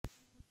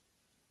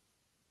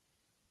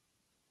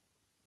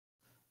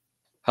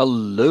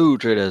Hello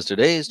traders,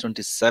 today is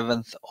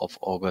 27th of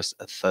August,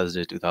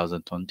 Thursday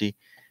 2020,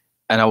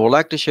 and I would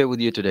like to share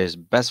with you today's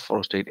best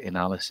forex trade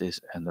analysis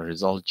and the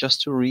result.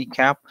 Just to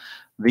recap,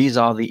 these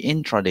are the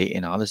intraday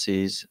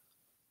analyses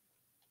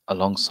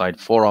alongside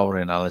 4-hour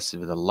analysis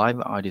with a live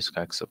ID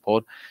Skype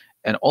support,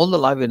 and all the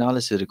live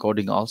analysis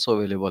recording also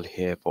available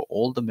here for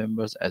all the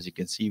members. As you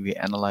can see, we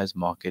analyze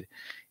market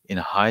in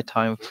a high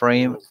time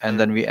frame, and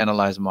then we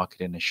analyze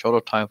market in a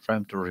shorter time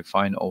frame to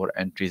refine our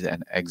entries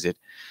and exit.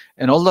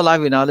 And all the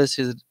live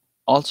analysis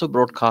also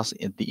broadcast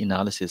in the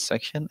analysis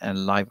section,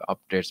 and live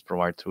updates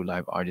provide through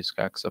live ID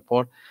Skype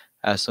support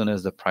as soon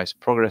as the price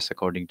progress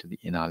according to the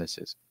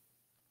analysis.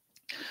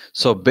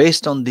 So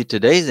based on the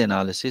today's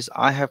analysis,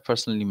 I have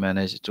personally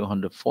managed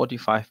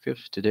 245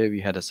 pips. Today we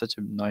had such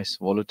a nice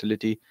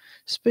volatility,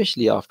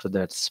 especially after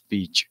that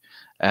speech.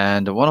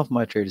 And one of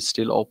my trades is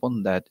still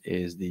open. That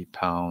is the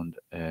pound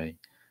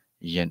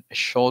yen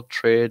short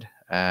trade.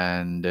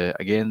 And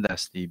again,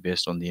 that's the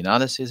based on the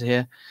analysis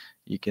here.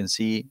 You can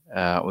see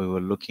we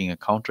were looking a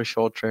counter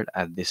short trade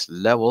at this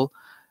level.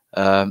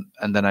 And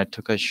then I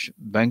took a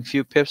bank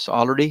few pips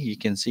already. You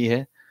can see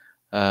here,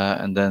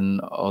 and then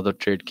other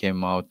trade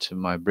came out to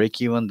my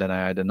break even. Then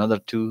I had another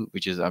two,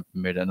 which is I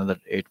made another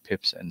 8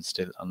 pips and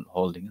still I'm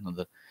holding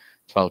another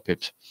 12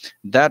 pips.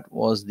 That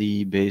was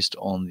the based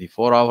on the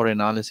 4-hour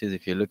analysis.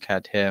 If you look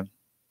at here,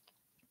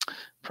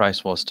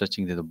 price was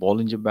touching the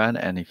Bollinger Band,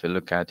 and if you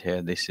look at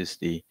here, this is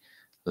the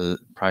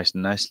price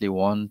nicely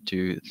one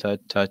to third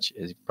touch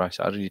is price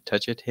already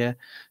touch it here.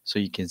 So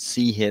you can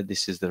see here,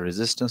 this is the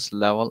resistance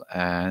level,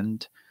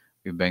 and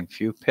we bank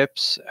few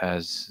pips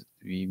as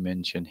we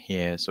mentioned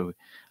here. So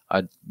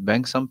I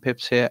banked some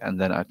pips here, and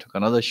then I took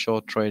another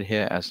short trade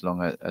here as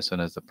soon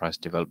as the price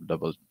developed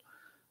double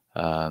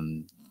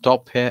um,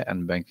 top here,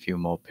 and bank few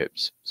more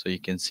pips. So you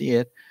can see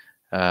it.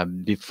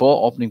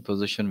 Before opening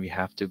position, we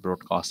have to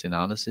broadcast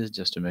analysis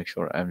just to make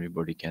sure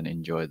everybody can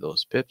enjoy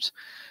those pips.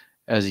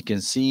 As you can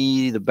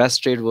see, the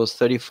best trade was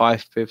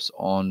 35 pips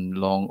on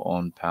long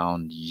on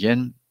pound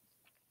yen.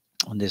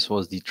 And this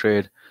was the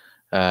trade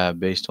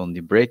based on the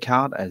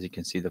breakout. As you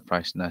can see, the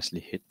price nicely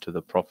hit to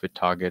the profit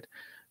target,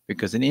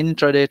 because in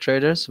intraday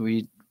traders,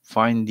 we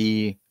find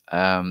the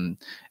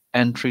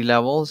entry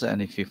levels,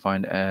 and if you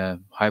find a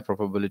high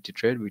probability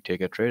trade, we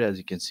take a trade. As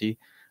you can see,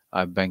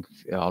 I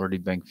already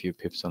banked few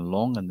pips on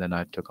long, and then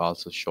I took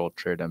also short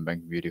trade and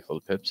banked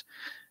beautiful pips.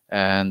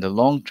 And the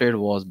long trade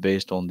was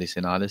based on this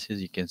analysis.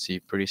 You can see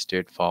pretty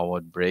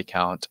straightforward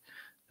breakout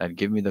that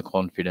give me the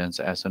confidence.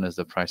 As soon as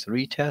the price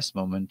retest,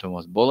 momentum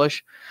was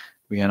bullish,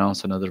 we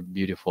announced another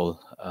beautiful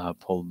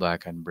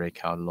pullback and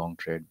breakout long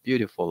trade.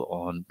 Beautiful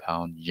on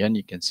pound yen.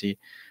 You can see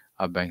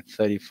I banked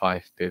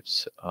 35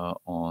 pips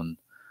on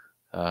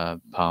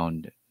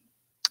pound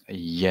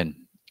yen.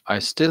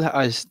 I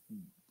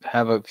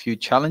have a few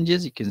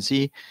challenges. You can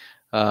see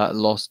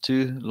lost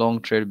two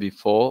long trade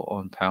before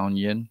on pound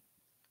yen.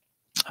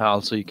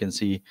 Also, you can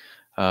see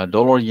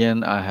dollar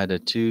yen. I had a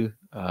two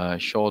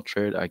short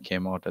trade. I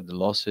came out at the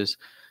losses.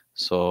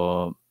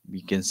 So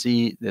you can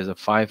see there's a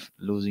five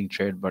losing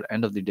trade, but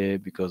end of the day,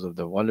 because of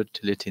the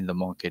volatility in the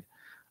market,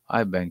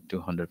 I banked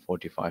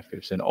 245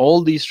 pips. And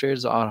all these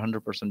trades are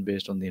 100%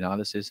 based on the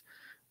analysis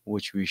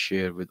which we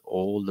share with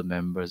all the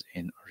members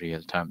in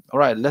real time. All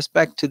right, let's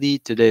back to the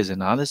today's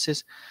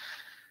analysis.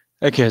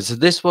 Okay, so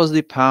this was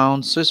the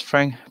pound Swiss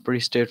franc, pretty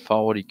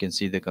straightforward. You can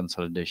see the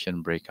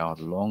consolidation breakout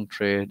long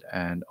trade,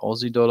 and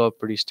Aussie dollar,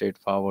 pretty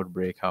straightforward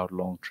breakout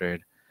long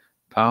trade.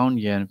 Pound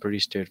yen, pretty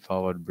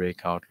straightforward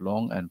breakout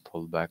long and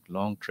pullback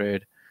long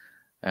trade.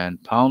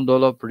 And pound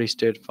dollar, pretty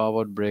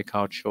straightforward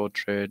breakout short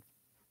trade.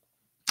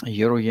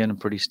 Euro yen,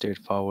 pretty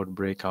straightforward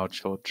breakout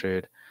short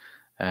trade.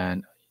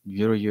 And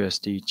Euro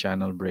USD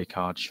channel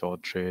breakout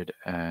short trade.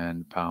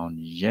 And pound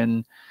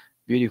yen,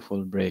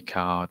 beautiful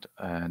breakout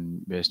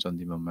and based on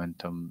the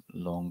momentum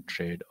long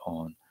trade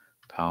on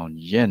pound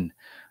yen.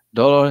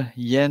 Dollar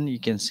yen, you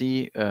can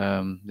see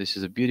this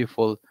is a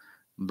beautiful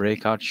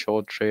breakout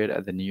short trade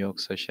at the New York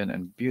session,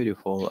 and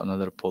beautiful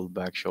another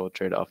pullback short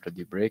trade after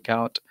the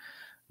breakout.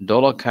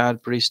 Dollar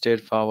CAD, pretty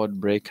straightforward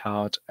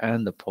breakout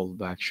and the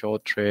pullback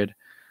short trade.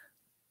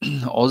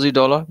 Aussie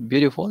dollar,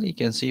 beautiful. You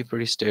can see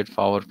pretty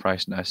straightforward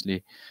price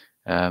nicely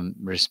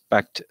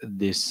respect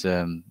this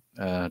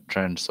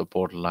trend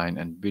support line,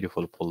 and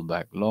beautiful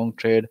pullback long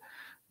trade.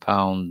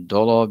 Pound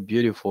dollar,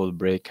 beautiful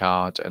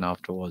breakout, and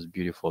afterwards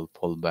beautiful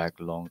pullback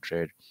long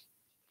trade.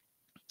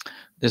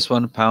 This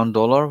one, pound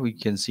dollar, we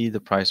can see the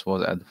price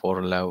was at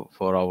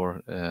 4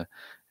 hour,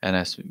 and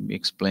as we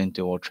explained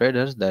to our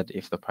traders that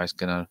if the price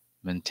cannot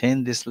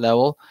maintain this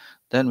level,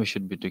 then we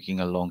should be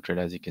taking a long trade.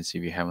 As you can see,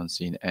 we haven't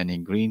seen any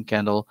green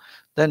candle.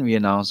 Then we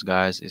announced,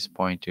 guys, is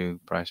point to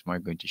price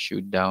might going to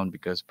shoot down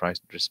because price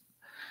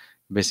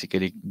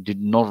basically did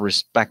not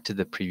respect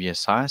the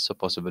previous high, so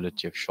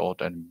possibility of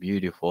short, and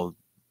beautiful.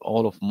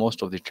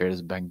 Most of the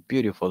traders banked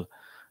beautiful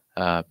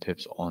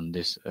pips on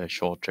this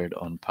short trade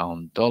on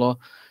pound dollar.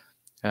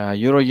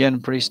 Euro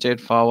yen, pretty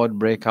straightforward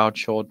breakout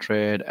short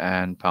trade,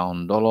 and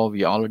pound dollar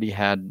we already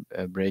had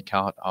a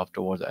breakout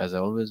afterwards. As I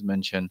always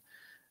mention,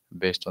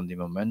 based on the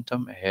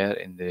momentum here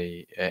in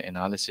the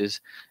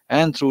analysis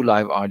and through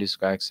live audio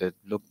sky said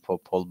look for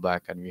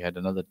pullback, and we had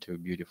another two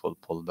beautiful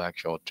pullback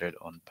short trade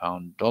on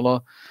pound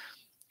dollar.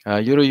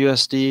 Euro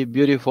USD,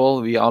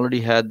 beautiful. We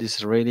already had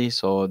this ready,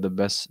 so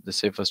the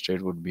safest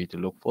trade would be to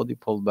look for the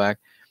pullback.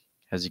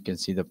 As you can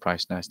see, the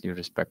price nicely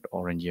respect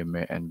orange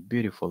EMA and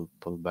beautiful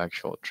pullback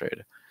short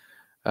trade.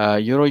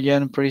 Euro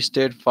yen pretty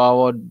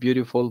straightforward,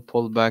 beautiful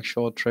pullback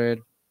short trade.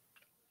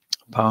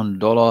 Pound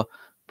dollar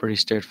pretty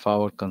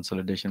straightforward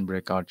consolidation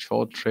breakout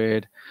short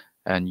trade.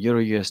 And Euro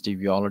USD,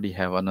 we already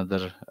have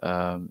another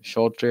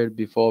short trade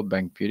before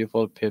bank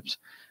beautiful pips,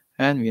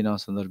 and we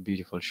announced another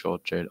beautiful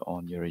short trade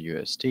on Euro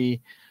USD.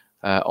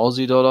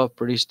 Aussie dollar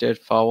pretty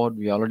straightforward.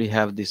 We already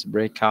have this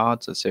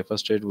breakout. The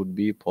safest trade would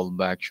be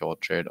pullback short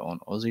trade on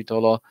Aussie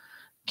dollar.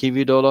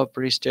 Kiwi dollar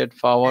pretty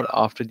straightforward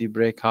after the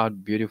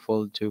breakout.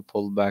 Beautiful two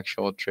pullback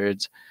short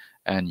trades.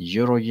 And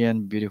Euro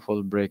yen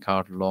beautiful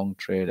breakout long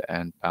trade,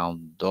 and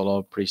pound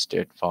dollar pretty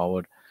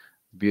straightforward.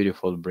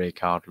 Beautiful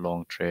breakout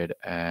long trade,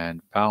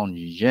 and pound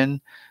yen.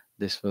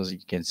 This was, you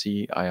can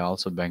see I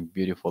also banked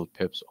beautiful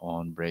pips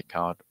on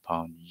breakout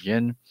pound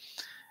yen.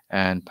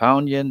 And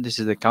pound yen, this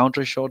is a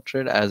counter short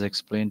trade as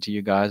explained to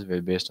you guys.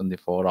 We're based on the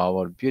 4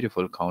 hour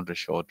beautiful counter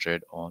short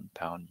trade on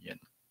pound yen.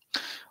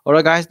 All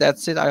right, guys,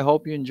 that's it. I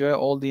hope you enjoy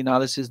all the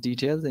analysis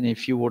details. And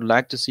if you would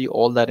like to see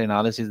all that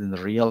analysis in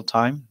real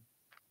time,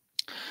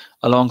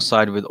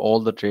 alongside with all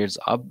the trades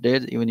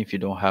updates, even if you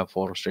don't have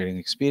forex trading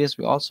experience,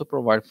 we also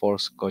provide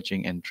forex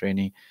coaching and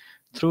training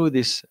through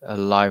this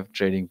live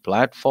trading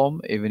platform.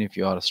 Even if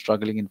you are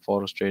struggling in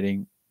forex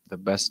trading, the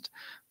best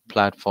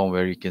platform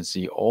where you can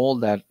see all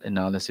that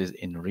analysis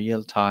in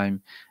real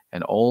time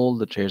and all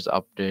the trades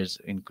updates,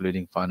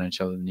 including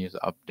financial news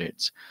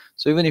updates.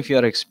 So even if you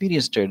are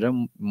experienced trader,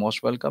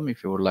 most welcome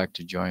if you would like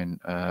to join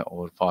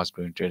our fast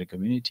growing trader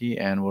community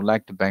and would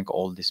like to bank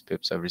all these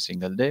pips every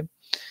single day.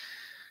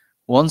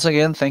 Once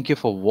again, thank you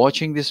for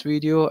watching this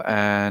video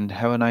and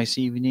have a nice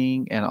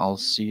evening, and I'll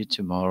see you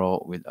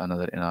tomorrow with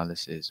another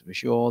analysis.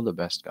 Wish you all the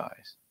best,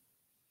 guys.